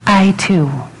I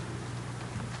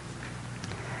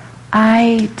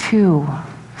too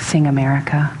sing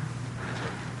America.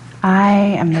 I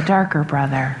am the darker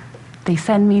brother. They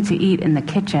send me to eat in the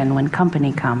kitchen when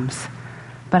company comes,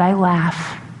 but I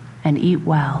laugh and eat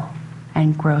well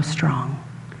and grow strong.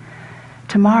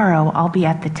 Tomorrow I'll be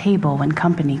at the table when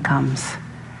company comes.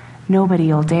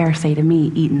 Nobody'll dare say to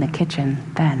me, eat in the kitchen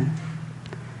then.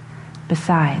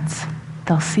 Besides,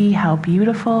 they'll see how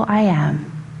beautiful I am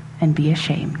and be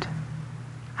ashamed.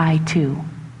 I too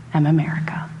am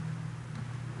America.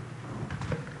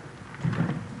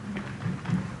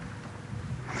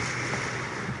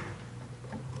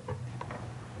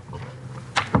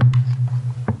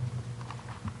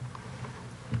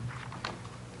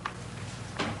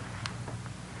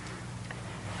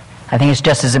 I think it's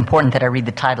just as important that I read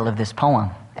the title of this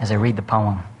poem as I read the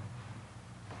poem.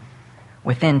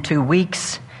 Within 2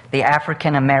 weeks, the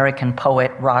African-American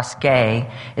poet Ross Gay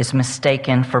is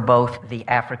mistaken for both the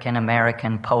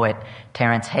African-American poet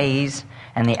Terrence Hayes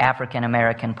and the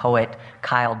African-American poet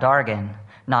Kyle Dargan,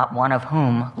 not one of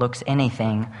whom looks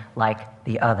anything like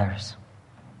the others.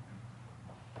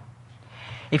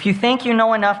 If you think you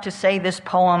know enough to say this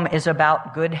poem is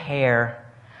about good hair,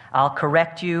 I'll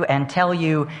correct you and tell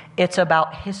you it's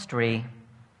about history,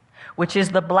 which is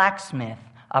the blacksmith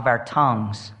of our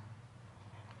tongues,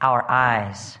 our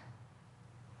eyes.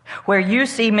 Where you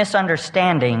see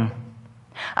misunderstanding,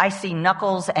 I see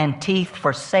knuckles and teeth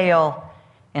for sale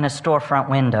in a storefront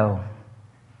window.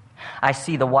 I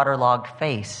see the waterlogged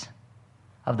face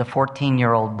of the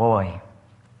 14-year-old boy.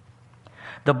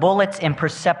 The bullet's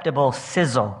imperceptible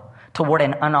sizzle toward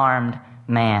an unarmed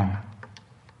man.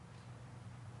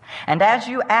 And as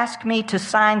you ask me to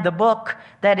sign the book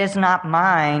that is not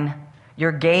mine,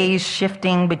 your gaze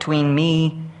shifting between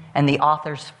me and the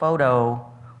author's photo,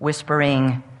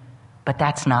 whispering, "But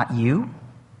that's not you?"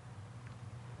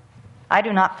 I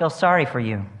do not feel sorry for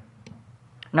you.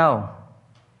 No.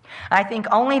 I think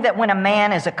only that when a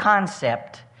man is a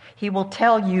concept, he will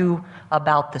tell you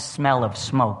about the smell of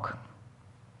smoke.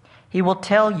 He will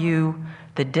tell you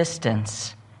the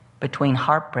distance between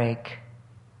heartbreak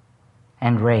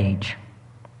and rage.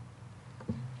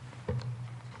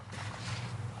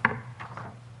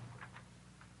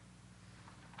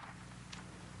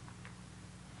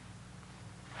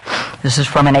 This is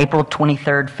from an April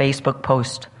 23rd Facebook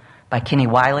post by Kenny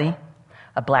Wiley,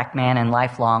 a black man and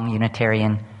lifelong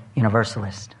Unitarian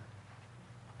Universalist.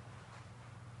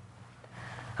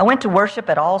 I went to worship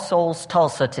at All Souls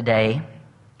Tulsa today.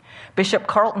 Bishop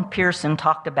Carlton Pearson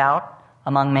talked about,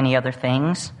 among many other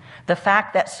things, the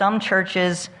fact that some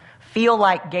churches feel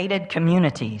like gated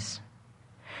communities.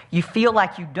 You feel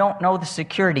like you don't know the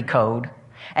security code,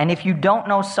 and if you don't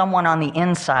know someone on the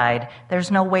inside,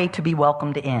 there's no way to be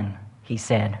welcomed in, he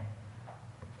said.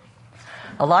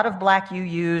 A lot of black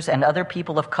UUs and other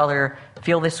people of color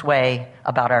feel this way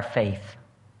about our faith.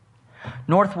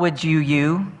 Northwoods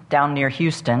UU, down near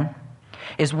Houston,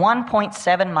 is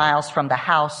 1.7 miles from the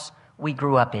house we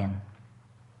grew up in.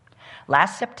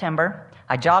 Last September,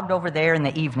 I jogged over there in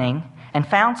the evening and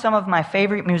found some of my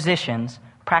favorite musicians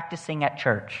practicing at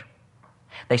church.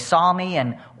 They saw me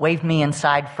and waved me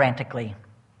inside frantically.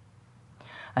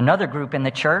 Another group in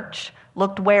the church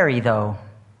looked wary, though,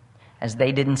 as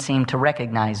they didn't seem to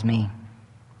recognize me.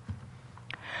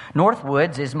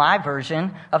 Northwoods is my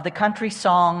version of the country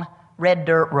song Red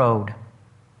Dirt Road.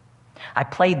 I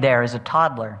played there as a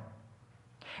toddler.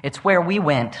 It's where we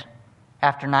went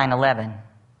after 9/11.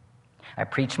 I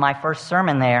preached my first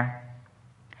sermon there.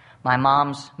 My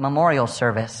mom's memorial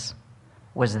service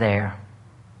was there.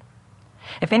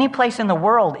 If any place in the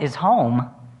world is home,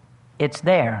 it's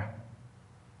there.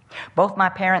 Both my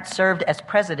parents served as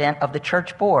president of the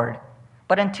church board,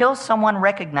 but until someone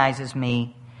recognizes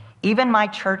me, even my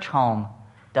church home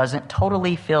doesn't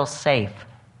totally feel safe.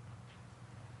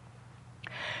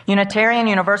 Unitarian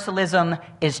Universalism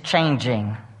is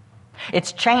changing.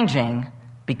 It's changing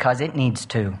because it needs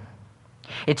to.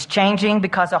 It's changing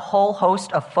because a whole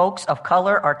host of folks of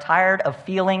color are tired of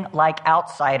feeling like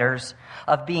outsiders,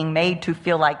 of being made to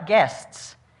feel like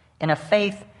guests in a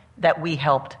faith that we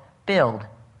helped build.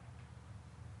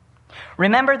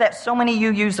 Remember that so many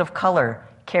UUs of color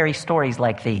carry stories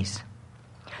like these.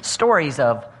 Stories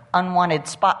of unwanted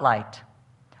spotlight,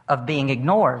 of being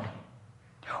ignored,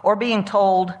 or being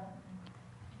told,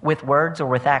 with words or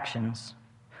with actions,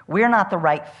 we're not the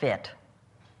right fit,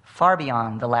 far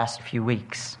beyond the last few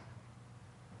weeks.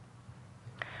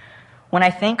 When I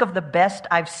think of the best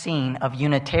I've seen of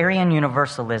Unitarian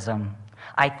Universalism,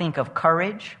 I think of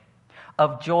courage,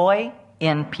 of joy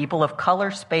in people of color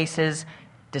spaces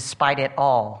despite it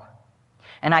all,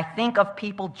 And I think of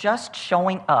people just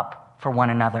showing up for one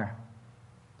another.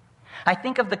 I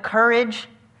think of the courage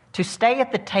to stay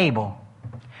at the table,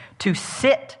 to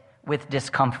sit with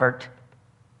discomfort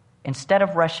instead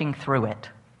of rushing through it.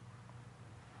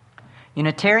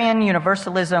 Unitarian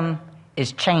Universalism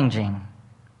is changing.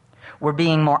 We're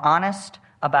being more honest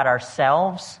about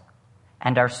ourselves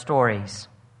and our stories.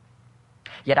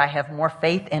 Yet I have more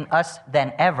faith in us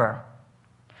than ever.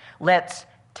 Let's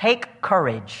take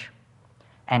courage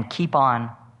and keep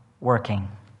on working.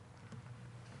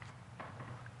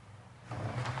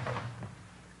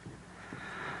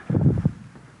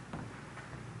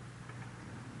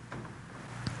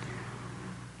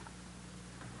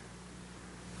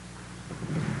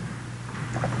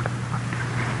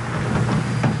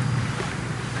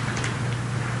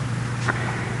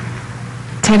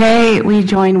 Today, we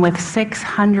join with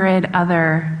 600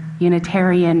 other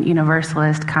Unitarian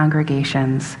Universalist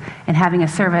congregations in having a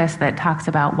service that talks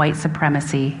about white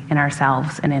supremacy in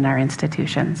ourselves and in our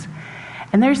institutions.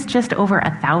 And there's just over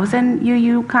 1,000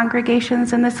 UU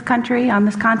congregations in this country, on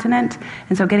this continent,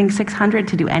 and so getting 600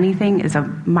 to do anything is a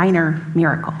minor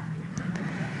miracle.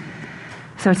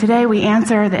 So today we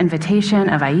answer the invitation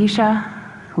of Aisha,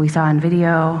 who we saw in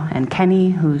video, and Kenny,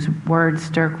 whose words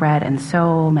Dirk read, and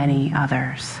so many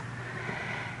others.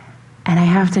 And I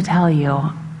have to tell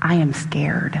you, I am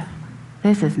scared.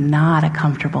 This is not a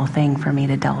comfortable thing for me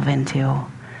to delve into.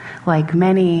 Like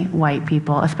many white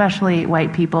people, especially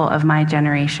white people of my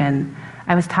generation,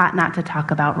 I was taught not to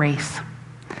talk about race.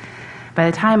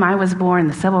 By the time I was born,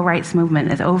 the civil rights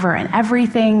movement is over and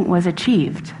everything was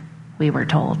achieved, we were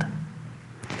told.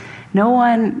 No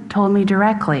one told me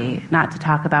directly not to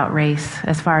talk about race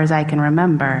as far as I can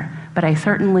remember, but I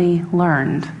certainly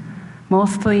learned,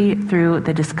 mostly through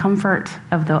the discomfort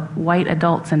of the white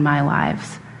adults in my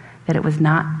lives, that it was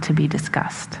not to be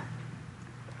discussed.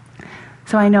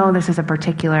 So I know this is a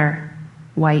particular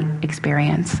white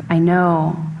experience. I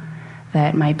know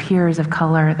that my peers of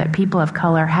color, that people of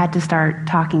color had to start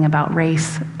talking about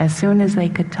race as soon as they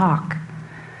could talk.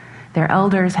 Their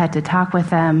elders had to talk with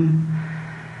them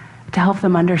to help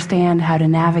them understand how to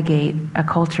navigate a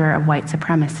culture of white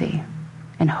supremacy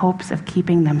in hopes of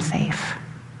keeping them safe.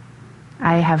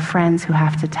 I have friends who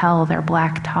have to tell their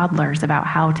black toddlers about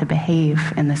how to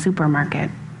behave in the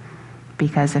supermarket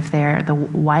because if they're the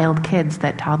wild kids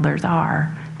that toddlers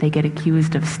are, they get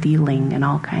accused of stealing and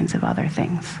all kinds of other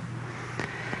things.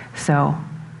 So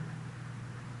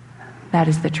that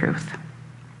is the truth.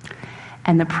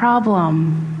 And the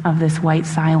problem of this white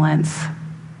silence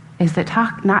is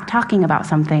that not talking about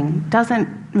something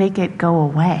doesn't make it go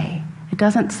away. It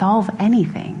doesn't solve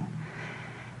anything.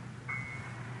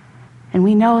 And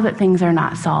we know that things are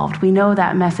not solved. We know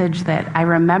that message that I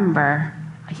remember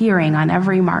hearing on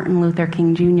every Martin Luther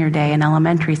King Jr. Day in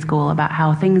elementary school about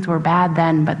how things were bad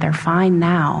then, but they're fine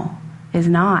now, is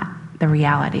not the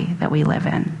reality that we live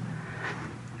in.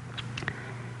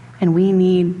 And we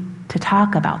need to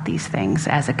talk about these things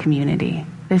as a community.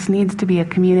 This needs to be a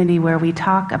community where we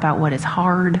talk about what is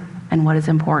hard and what is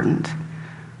important.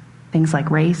 Things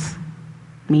like race,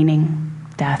 meaning,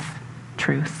 death,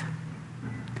 truth.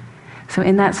 So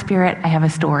in that spirit, I have a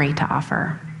story to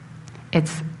offer.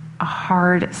 It's a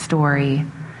hard story,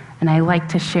 and I like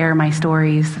to share my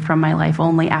stories from my life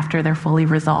only after they're fully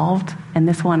resolved, and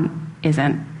this one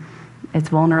isn't. It's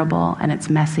vulnerable and it's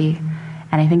messy,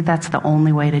 and I think that's the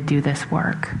only way to do this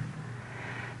work.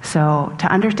 So to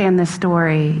understand this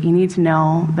story, you need to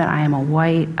know that I am a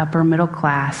white, upper middle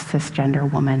class,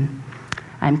 cisgender woman.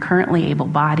 I'm currently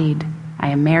able-bodied. I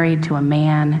am married to a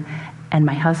man, and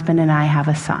my husband and I have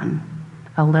a son,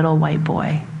 a little white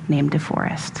boy named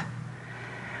DeForest.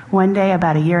 One day,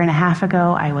 about 1.5 years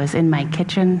ago, I was in my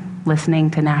kitchen listening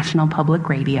to National Public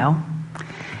Radio,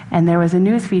 and there was a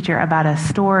news feature about a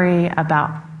story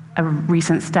about a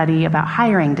recent study about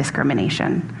hiring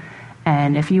discrimination.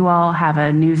 And if you all have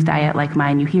a news diet like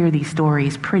mine, you hear these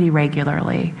stories pretty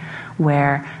regularly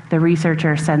where the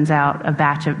researcher sends out a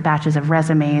batches of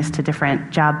resumes to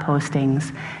different job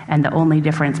postings, and the only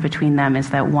difference between them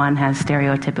is that one has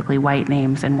stereotypically white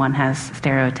names and one has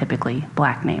stereotypically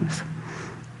black names.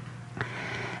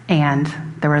 And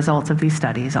the results of these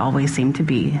studies always seem to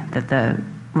be that the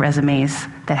resumes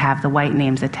that have the white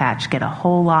names attached get a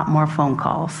whole lot more phone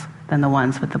calls than the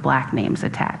ones with the black names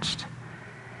attached.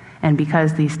 And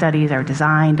because these studies are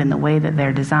designed in the way that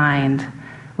they're designed,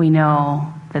 we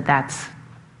know that that's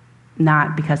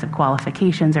not because of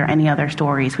qualifications or any other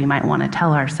stories we might want to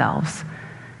tell ourselves.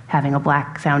 Having a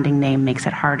black-sounding name makes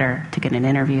it harder to get an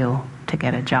interview, to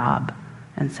get a job,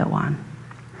 and so on.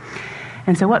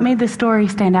 And so what made this story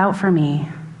stand out for me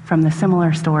from the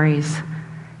similar stories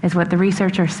is what the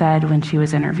researcher said when she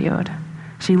was interviewed.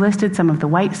 She listed some of the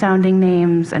white-sounding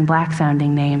names and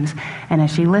black-sounding names, and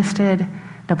as she listed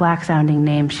the black-sounding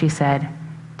names, she said,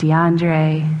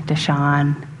 DeAndre,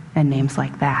 Deshaun, and names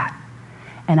like that.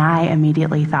 And I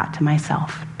immediately thought to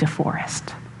myself,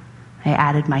 DeForest. I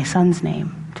added my son's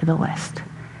name to the list.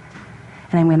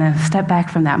 And I'm going to step back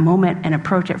from that moment and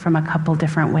approach it from a couple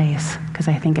different ways, because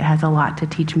I think it has a lot to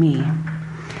teach me.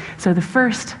 So the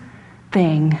first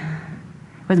thing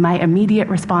was my immediate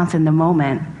response in the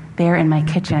moment there in my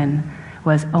kitchen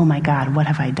was, oh my God, what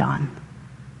have I done?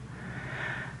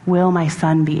 Will my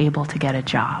son be able to get a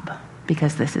job?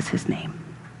 Because this is his name.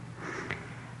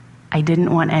 I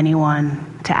didn't want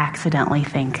anyone to accidentally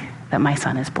think that my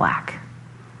son is black.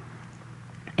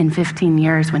 In 15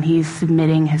 years, when he's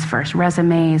submitting his first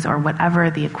resumes or whatever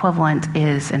the equivalent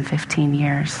is in 15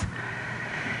 years,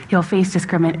 will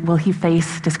he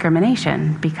face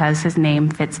discrimination because his name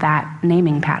fits that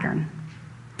naming pattern?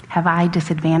 Have I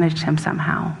disadvantaged him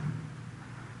somehow?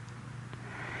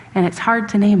 And it's hard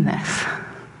to name this.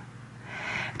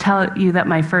 Tell you that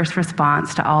my first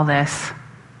response to all this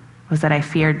was that I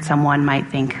feared someone might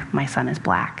think my son is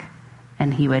black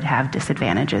and he would have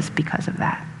disadvantages because of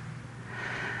that.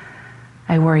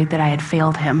 I worried that I had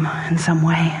failed him in some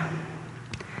way.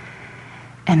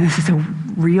 And this is a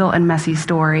real and messy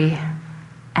story,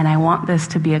 and I want this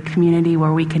to be a community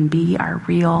where we can be our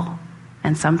real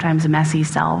and sometimes messy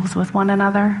selves with one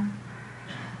another.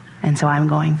 And so I'm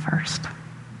going first.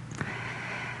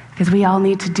 Because we all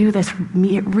need to do this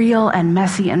real and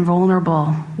messy and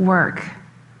vulnerable work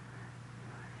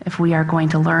if we are going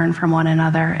to learn from one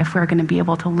another, if we're going to be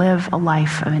able to live a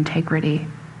life of integrity.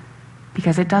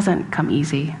 Because it doesn't come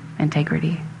easy,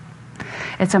 integrity.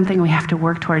 It's something we have to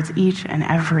work towards each and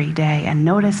every day and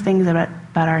notice things about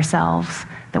ourselves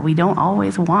that we don't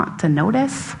always want to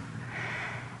notice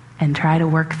and try to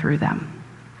work through them.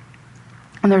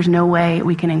 And there's no way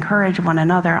we can encourage one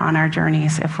another on our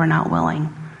journeys if we're not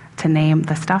willing to name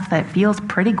the stuff that feels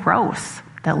pretty gross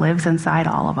that lives inside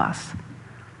all of us.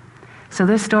 So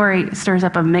this story stirs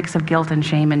up a mix of guilt and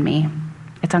shame in me.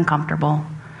 It's uncomfortable.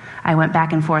 I went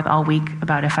back and forth all week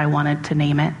about if I wanted to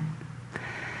name it.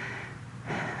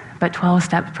 But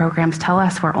 12-step programs tell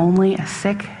us we're only as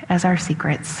sick as our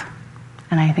secrets.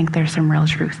 And I think there's some real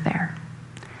truth there.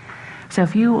 So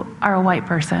if you are a white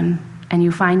person and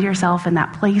you find yourself in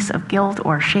that place of guilt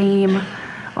or shame,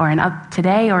 or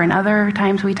today or in other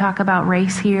times we talk about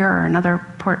race here or in other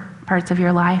parts of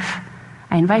your life,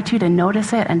 I invite you to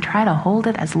notice it and try to hold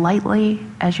it as lightly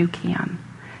as you can.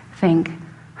 Think,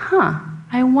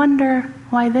 I wonder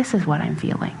why this is what I'm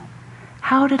feeling.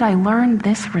 How did I learn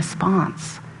this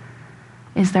response?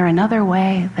 Is there another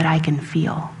way that I can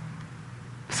feel?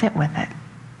 Sit with it.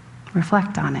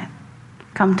 Reflect on it.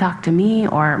 Come talk to me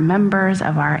or members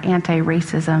of our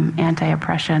anti-racism,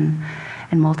 anti-oppression,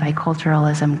 and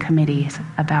multiculturalism committees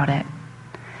about it.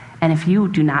 And if you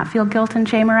do not feel guilt and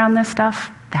shame around this stuff,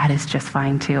 that is just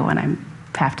fine too, and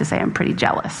I have to say I'm pretty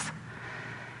jealous.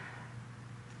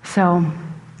 So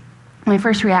my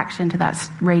first reaction to that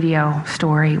radio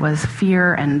story was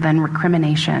fear and then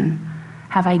recrimination.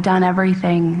 Have I done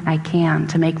everything I can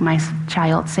to make my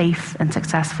child safe and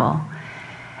successful?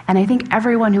 And I think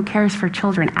everyone who cares for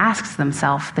children asks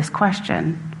themselves this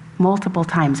question multiple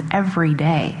times every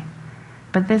day.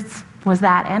 But this was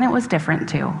that, and it was different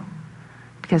too,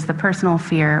 because the personal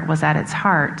fear was at its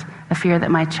heart, a fear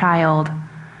that my child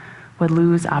would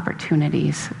lose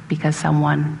opportunities because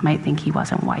someone might think he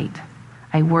wasn't white.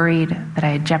 I worried that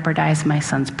I had jeopardized my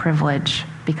son's privilege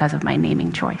because of my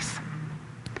naming choice.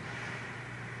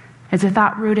 It's a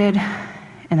thought rooted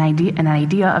in an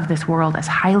idea of this world as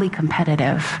highly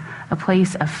competitive, a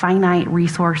place of finite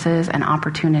resources and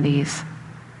opportunities.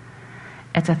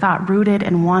 It's a thought rooted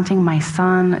in wanting my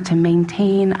son to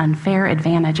maintain unfair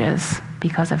advantages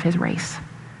because of his race.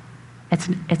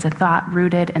 It's a thought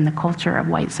rooted in the culture of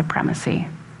white supremacy.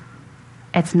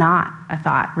 It's not a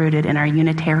thought rooted in our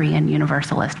Unitarian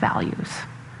Universalist values.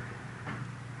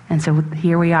 And so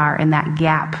here we are in that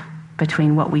gap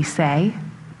between what we say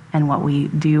and what we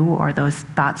do, or those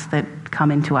thoughts that come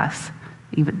into us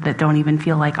that don't even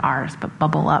feel like ours, but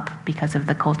bubble up because of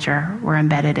the culture we're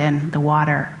embedded in, the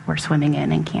water we're swimming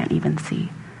in and can't even see.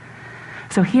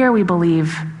 So here we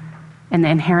believe in the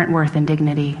inherent worth and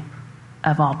dignity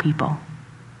of all people.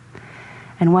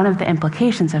 And one of the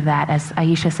implications of that, as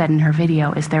Aisha said in her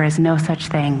video, is there is no such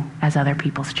thing as other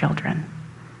people's children.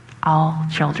 All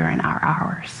children are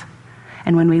ours.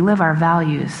 And when we live our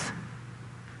values,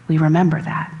 we remember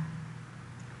that.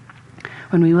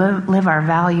 When we live our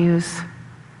values,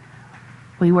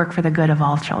 we work for the good of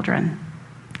all children.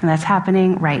 And that's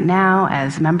happening right now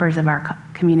as members of our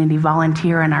community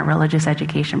volunteer in our religious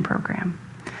education program.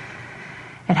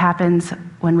 It happens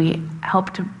when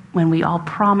we all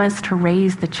promise to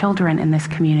raise the children in this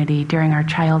community during our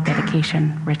child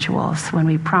dedication rituals, when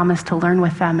we promise to learn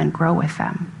with them and grow with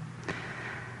them.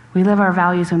 We live our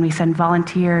values when we send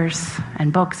volunteers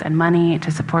and books and money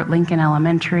to support Lincoln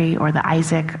Elementary or the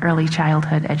Isaac Early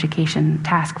Childhood Education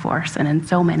Task Force, and in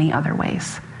so many other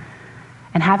ways.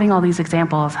 And having all these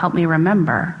examples helped me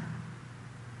remember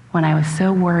when I was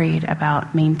so worried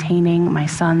about maintaining my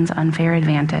son's unfair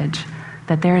advantage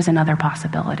that there is another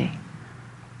possibility.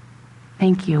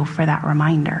 Thank you for that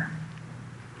reminder.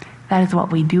 That is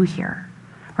what we do here.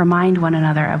 Remind one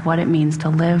another of what it means to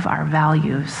live our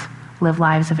values, live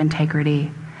lives of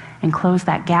integrity, and close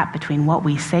that gap between what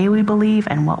we say we believe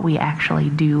and what we actually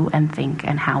do and think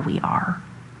and how we are.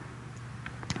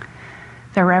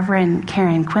 The Reverend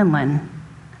Karen Quinlan,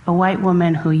 a white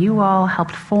woman who you all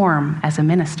helped form as a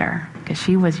minister, because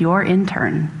she was your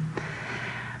intern,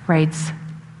 writes,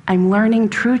 "I'm learning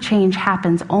true change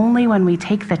happens only when we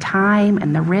take the time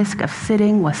and the risk of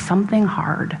sitting with something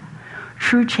hard.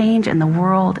 True change in the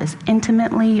world is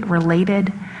intimately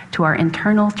related to our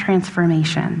internal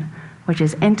transformation, which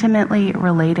is intimately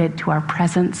related to our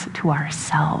presence to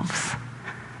ourselves."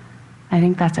 I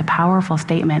think that's a powerful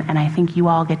statement, and I think you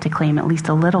all get to claim at least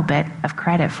a little bit of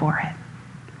credit for it.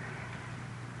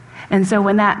 And so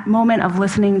when that moment of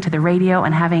listening to the radio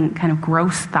and having kind of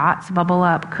gross thoughts bubble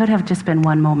up could have just been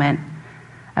one moment,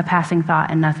 a passing thought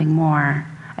and nothing more,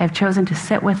 I have chosen to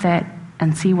sit with it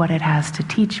and see what it has to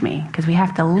teach me, because we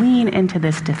have to lean into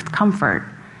this discomfort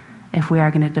if we are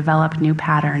going to develop new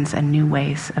patterns and new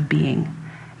ways of being.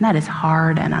 And that is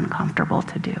hard and uncomfortable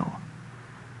to do.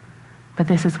 But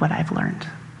this is what I've learned.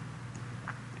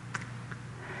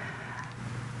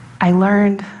 I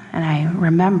learned and I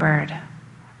remembered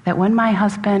that when my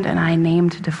husband and I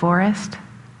named DeForest,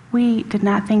 we did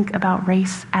not think about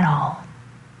race at all.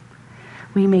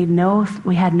 We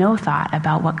had no thought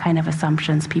about what kind of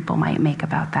assumptions people might make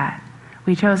about that.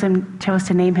 We chose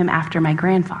to name him after my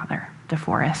grandfather,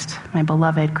 DeForest, my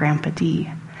beloved Grandpa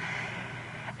D.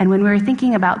 And when we were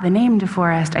thinking about the name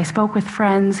DeForest, I spoke with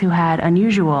friends who had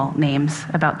unusual names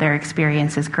about their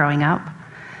experiences growing up,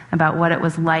 about what it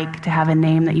was like to have a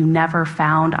name that you never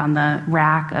found on the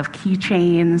rack of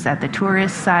keychains at the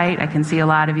tourist site. I can see a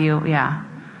lot of you, yeah.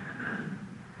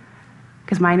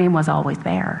 Because my name was always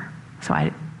there.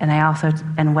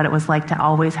 And what it was like to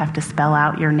always have to spell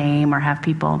out your name or have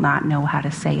people not know how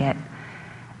to say it.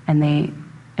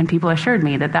 And people assured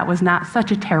me that that was not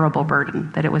such a terrible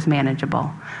burden, that it was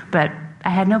manageable. But I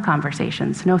had no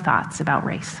conversations, no thoughts about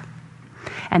race.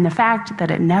 And the fact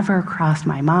that it never crossed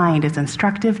my mind is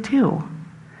instructive too.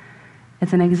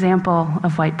 It's an example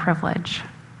of white privilege.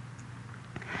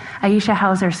 Aisha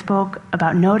Hauser spoke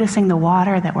about noticing the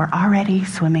water that we're already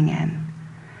swimming in.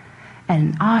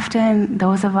 And often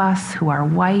those of us who are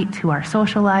white, who are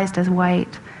socialized as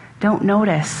white, don't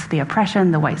notice the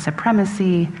oppression, the white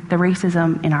supremacy, the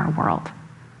racism in our world.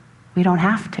 We don't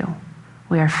have to.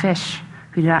 We are fish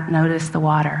who do not notice the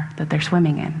water that they're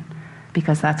swimming in,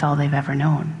 because that's all they've ever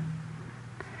known.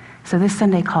 So this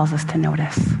Sunday calls us to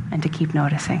notice and to keep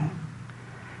noticing.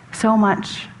 So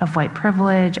much of white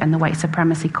privilege and the white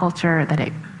supremacy culture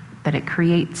that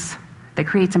creates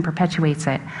and perpetuates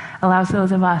it, allows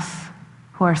those of us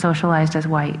who are socialized as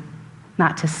white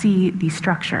not to see these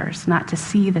structures, not to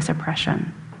see this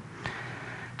oppression.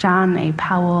 John A.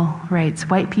 Powell writes,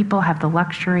 "White people have the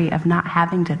luxury of not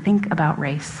having to think about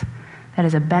race. That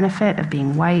is a benefit of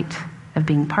being white, of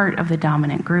being part of the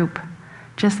dominant group.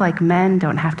 Just like men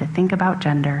don't have to think about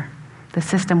gender, the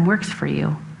system works for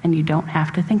you and you don't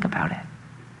have to think about it."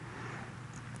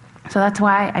 So that's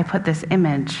why I put this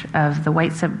image of the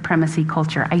white supremacy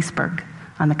culture iceberg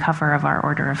on the cover of our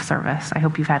order of service. I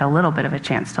hope you've had a little bit of a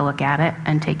chance to look at it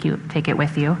and take it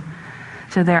with you.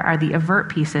 So there are the overt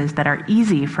pieces that are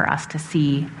easy for us to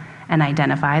see and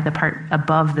identify, the part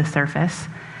above the surface,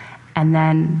 and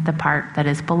then the part that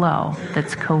is below,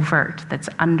 that's covert, that's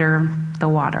under the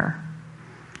water.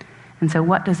 And so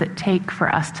what does it take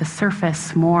for us to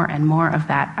surface more and more of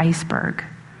that iceberg,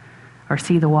 or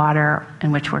see the water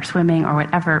in which we're swimming, or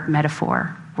whatever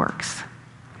metaphor works?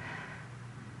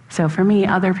 So for me,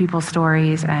 other people's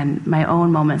stories and my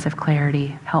own moments of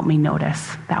clarity help me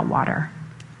notice that water.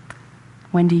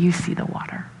 When do you see the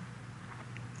water?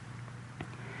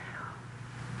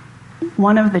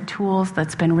 One of the tools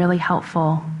that's been really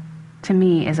helpful to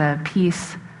me is a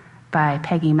piece by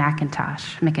Peggy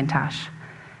McIntosh.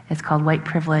 It's called White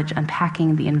Privilege: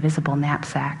 Unpacking the Invisible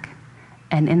Knapsack.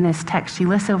 And in this text, she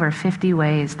lists over 50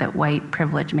 ways that white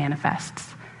privilege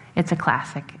manifests. It's a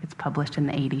classic. It's published in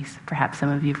the 80s. Perhaps some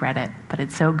of you've read it, but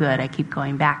it's so good I keep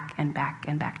going back and back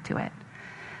and back to it.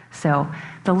 So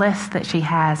the list that she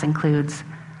has includes,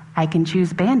 I can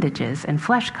choose bandages and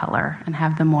flesh color and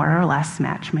have them more or less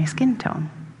match my skin tone.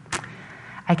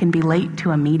 I can be late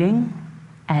to a meeting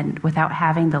and without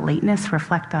having the lateness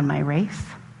reflect on my race.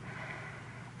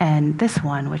 And this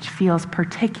one, which feels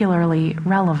particularly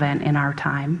relevant in our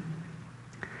time,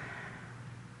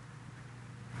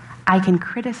 I can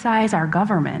criticize our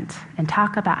government and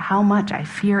talk about how much I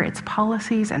fear its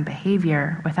policies and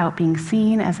behavior without being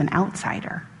seen as an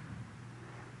outsider.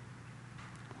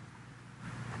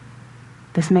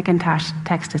 This McIntosh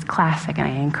text is classic, and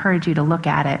I encourage you to look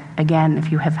at it again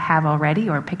if you have already,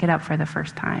 or pick it up for the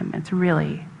first time. It's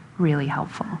really, really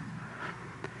helpful.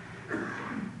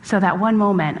 So that one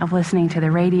moment of listening to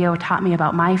the radio taught me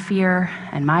about my fear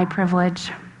and my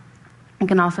privilege. It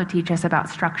can also teach us about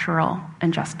structural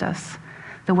injustice,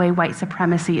 the way white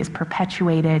supremacy is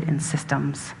perpetuated in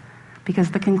systems.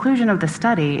 Because the conclusion of the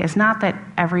study is not that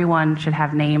everyone should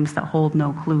have names that hold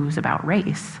no clues about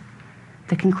race.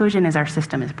 The conclusion is our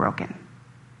system is broken.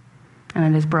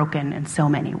 And it is broken in so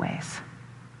many ways.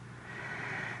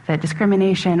 That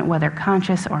discrimination, whether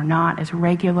conscious or not, is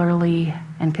regularly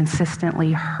and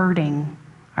consistently hurting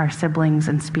our siblings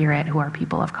in spirit who are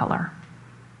people of color,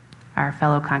 our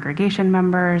fellow congregation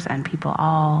members, and people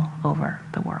all over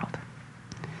the world.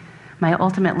 My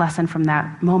ultimate lesson from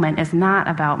that moment is not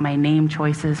about my name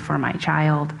choices for my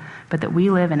child, but that we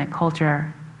live in a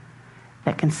culture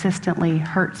that consistently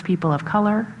hurts people of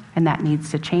color, and that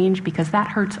needs to change because that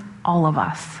hurts all of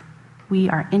us. We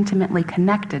are intimately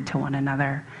connected to one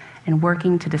another, and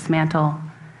working to dismantle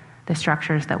the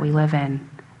structures that we live in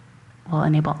will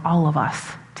enable all of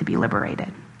us to be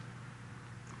liberated.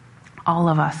 All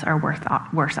of us are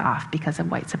worse off because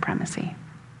of white supremacy.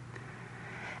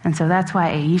 And so that's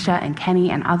why Aisha and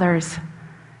Kenny and others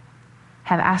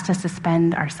have asked us to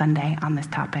spend our Sunday on this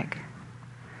topic.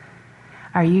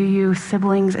 Our UU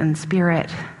siblings in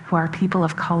spirit, who are people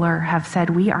of color, have said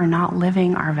we are not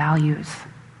living our values.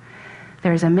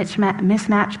 There is a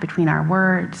mismatch between our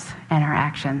words and our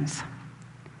actions.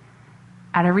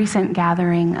 At a recent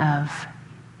gathering of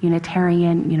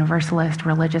Unitarian, Universalist,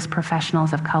 religious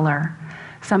professionals of color,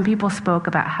 some people spoke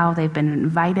about how they've been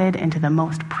invited into the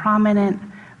most prominent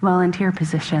volunteer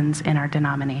positions in our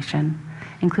denomination,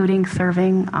 including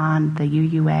serving on the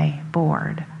UUA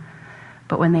board.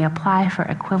 But when they apply for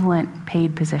equivalent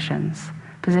paid positions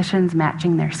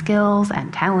matching their skills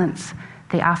and talents,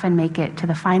 they often make it to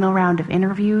the final round of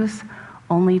interviews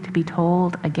only to be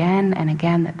told again and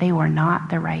again that they were not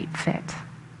the right fit.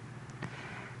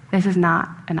 This is not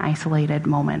an isolated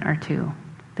moment or two.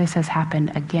 This has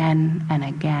happened again and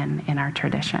again in our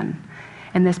tradition.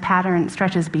 And this pattern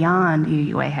stretches beyond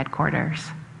UUA headquarters.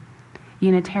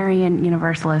 Unitarian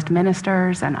Universalist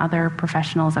ministers and other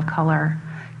professionals of color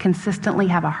consistently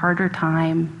have a harder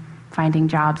time finding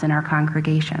jobs in our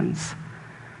congregations.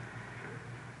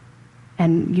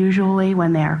 And usually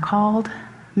when they are called,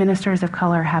 ministers of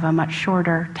color have a much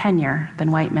shorter tenure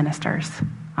than white ministers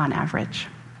on average.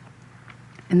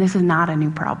 And this is not a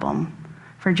new problem.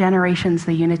 For generations,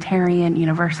 the Unitarian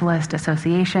Universalist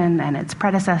Association and its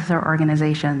predecessor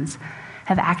organizations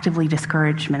have actively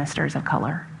discouraged ministers of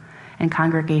color and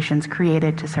congregations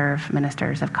created to serve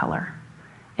ministers of color.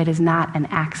 It is not an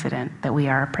accident that we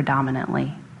are a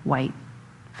predominantly white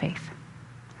faith.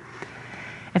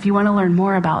 If you want to learn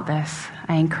more about this,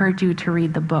 I encourage you to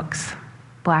read the books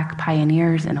Black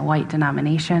Pioneers in a White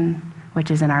Denomination,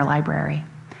 which is in our library,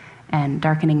 and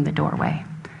Darkening the Doorway.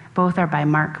 Both are by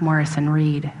Mark Morrison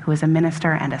Reed, who is a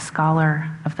minister and a scholar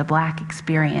of the Black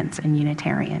experience in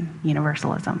Unitarian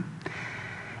Universalism.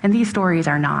 And these stories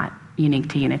are not unique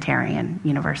to Unitarian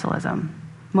Universalism.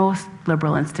 Most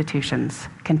liberal institutions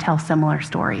can tell similar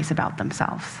stories about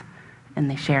themselves, and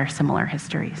they share similar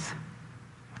histories.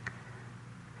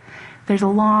 There's a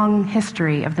long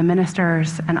history of the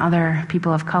ministers and other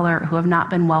people of color who have not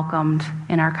been welcomed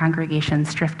in our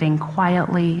congregations drifting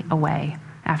quietly away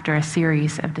after a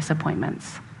series of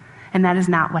disappointments. And that is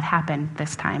not what happened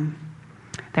this time.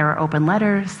 There were open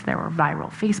letters, there were viral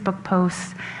Facebook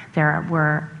posts, there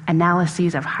were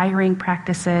analyses of hiring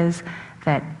practices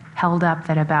that held up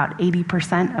that about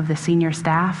 80% of the senior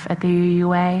staff at the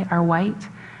UUA are white,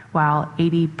 while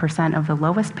 80% of the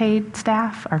lowest paid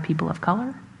staff are people of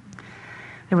color.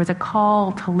 There was a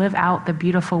call to live out the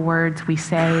beautiful words we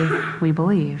say we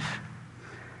believe.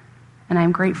 And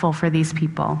I'm grateful for these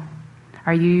people,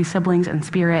 our UU siblings in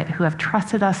spirit, who have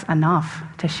trusted us enough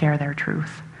to share their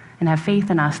truth and have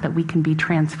faith in us that we can be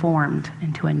transformed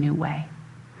into a new way.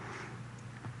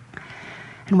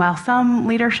 And while some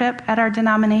leadership at our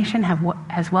denomination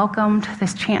has welcomed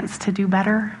this chance to do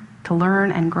better, to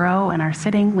learn and grow, and are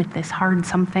sitting with this hard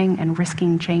something and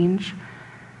risking change,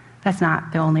 that's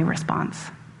not the only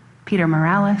response. Peter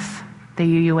Morales, the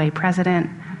UUA president,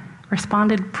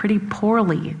 responded pretty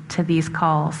poorly to these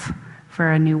calls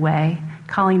for a new way,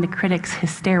 calling the critics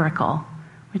hysterical,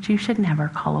 which you should never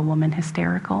call a woman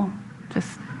hysterical.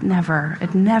 Just never.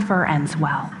 It never ends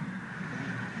well.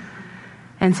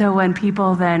 And so when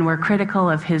people then were critical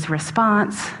of his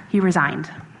response, he resigned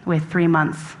with 3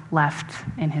 months left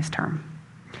in his term.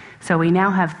 So we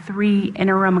now have 3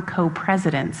 interim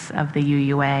co-presidents of the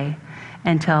UUA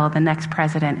until the next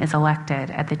president is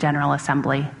elected at the General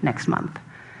Assembly next month.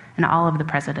 And all of the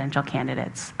presidential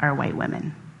candidates are white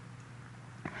women.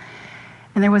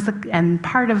 And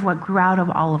part of what grew out of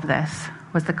all of this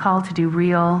was the call to do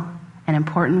real and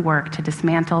important work to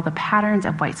dismantle the patterns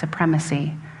of white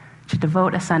supremacy, to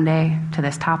devote a Sunday to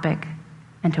this topic,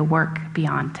 and to work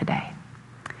beyond today.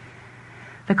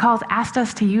 The calls asked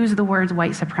us to use the words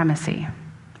white supremacy.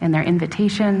 In their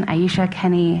invitation, Aisha,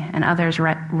 Kenny, and others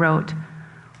wrote,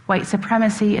 "White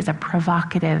supremacy is a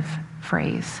provocative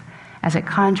phrase, as it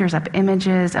conjures up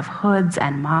images of hoods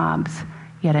and mobs,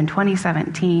 yet in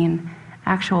 2017,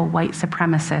 actual white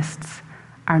supremacists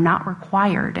are not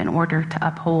required in order to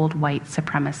uphold white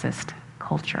supremacist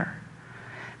culture.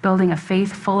 Building a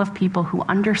faith full of people who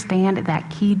understand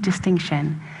that key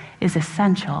distinction is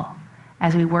essential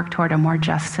as we work toward a more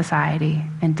just society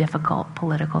in difficult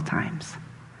political times."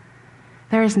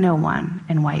 There is no one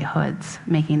in white hoods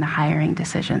making the hiring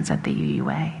decisions at the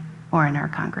UUA or in our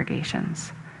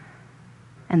congregations.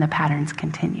 And the patterns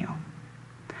continue.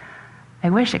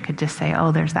 I wish it could just say,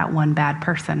 oh, there's that one bad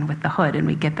person with the hood and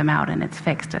we get them out and it's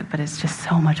fixed, but it's just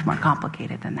so much more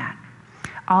complicated than that.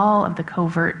 All of the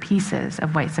covert pieces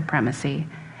of white supremacy,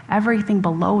 everything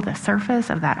below the surface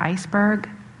of that iceberg,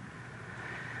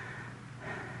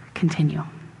 continue.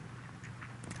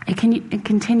 It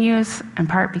continues in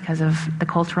part because of the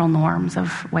cultural norms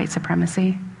of white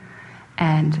supremacy.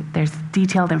 And there's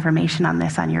detailed information on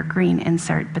this on your green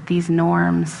insert, but these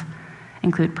norms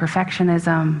include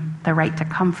perfectionism, the right to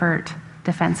comfort,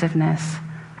 defensiveness,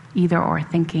 either-or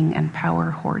thinking, and power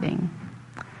hoarding.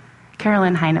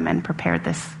 Carolyn Heinemann prepared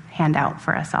this handout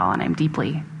for us all, and I'm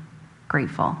deeply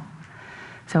grateful.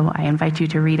 So I invite you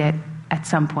to read it at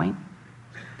some point.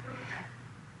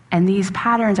 And these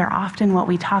patterns are often what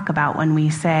we talk about when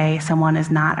we say someone is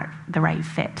not the right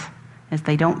fit, is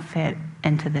they don't fit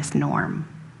into this norm.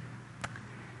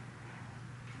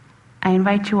 I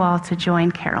invite you all to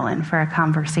join Carolyn for a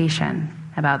conversation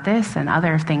about this and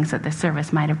other things that the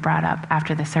service might have brought up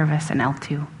after the service in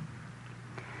L2.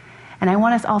 And I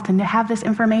want us all to have this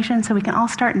information so we can all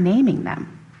start naming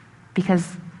them,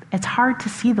 because it's hard to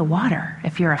see the water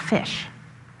if you're a fish.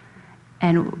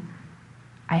 And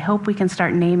I hope we can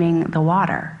start naming the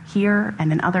water here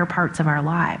and in other parts of our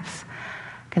lives,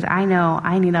 because I know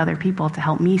I need other people to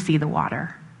help me see the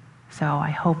water. So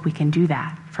I hope we can do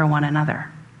that for one another.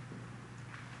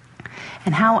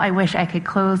 And how I wish I could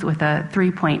close with a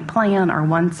 3-point plan or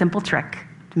one simple trick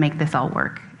to make this all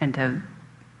work and to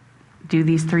do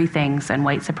these 3 things and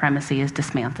white supremacy is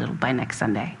dismantled by next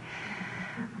Sunday.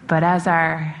 But as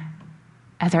our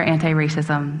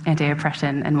anti-racism,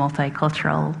 anti-oppression, and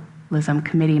multiculturalism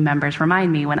committee members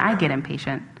remind me when I get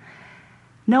impatient,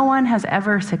 no one has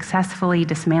ever successfully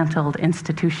dismantled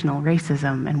institutional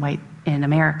racism in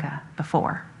America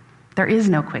before. There is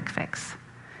no quick fix.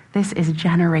 This is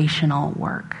generational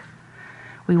work.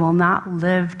 We will not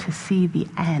live to see the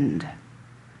end.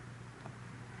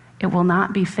 It will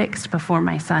not be fixed before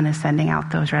my son is sending out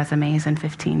those resumes in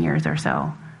 15 years or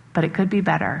so, but it could be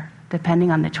better,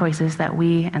 depending on the choices that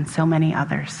we and so many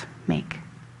others make.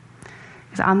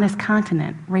 Because on this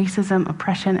continent, racism,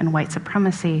 oppression, and white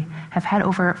supremacy have had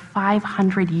over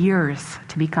 500 years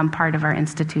to become part of our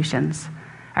institutions,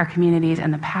 our communities,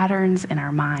 and the patterns in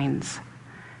our minds.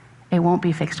 It won't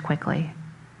be fixed quickly,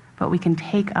 but we can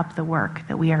take up the work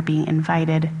that we are being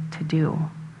invited to do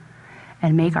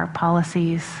and make our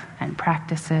policies and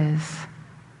practices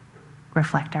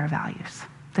reflect our values.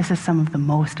 This is some of the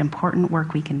most important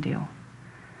work we can do.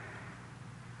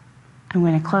 I'm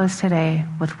going to close today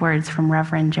with words from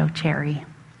Reverend Joe Cherry,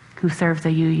 who serves a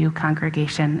UU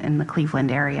congregation in the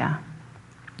Cleveland area.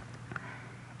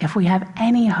 If we have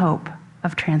any hope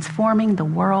of transforming the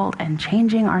world and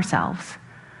changing ourselves,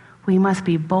 we must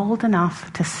be bold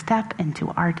enough to step into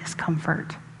our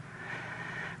discomfort,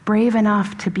 brave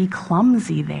enough to be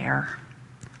clumsy there,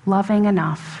 loving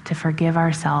enough to forgive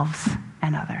ourselves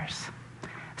and others.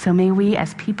 So may we,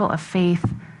 as people of faith,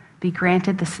 be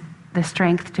granted the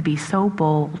strength to be so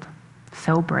bold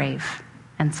so brave,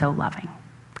 and so loving.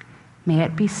 May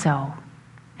it be so,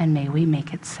 and may we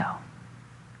make it so.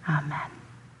 Amen.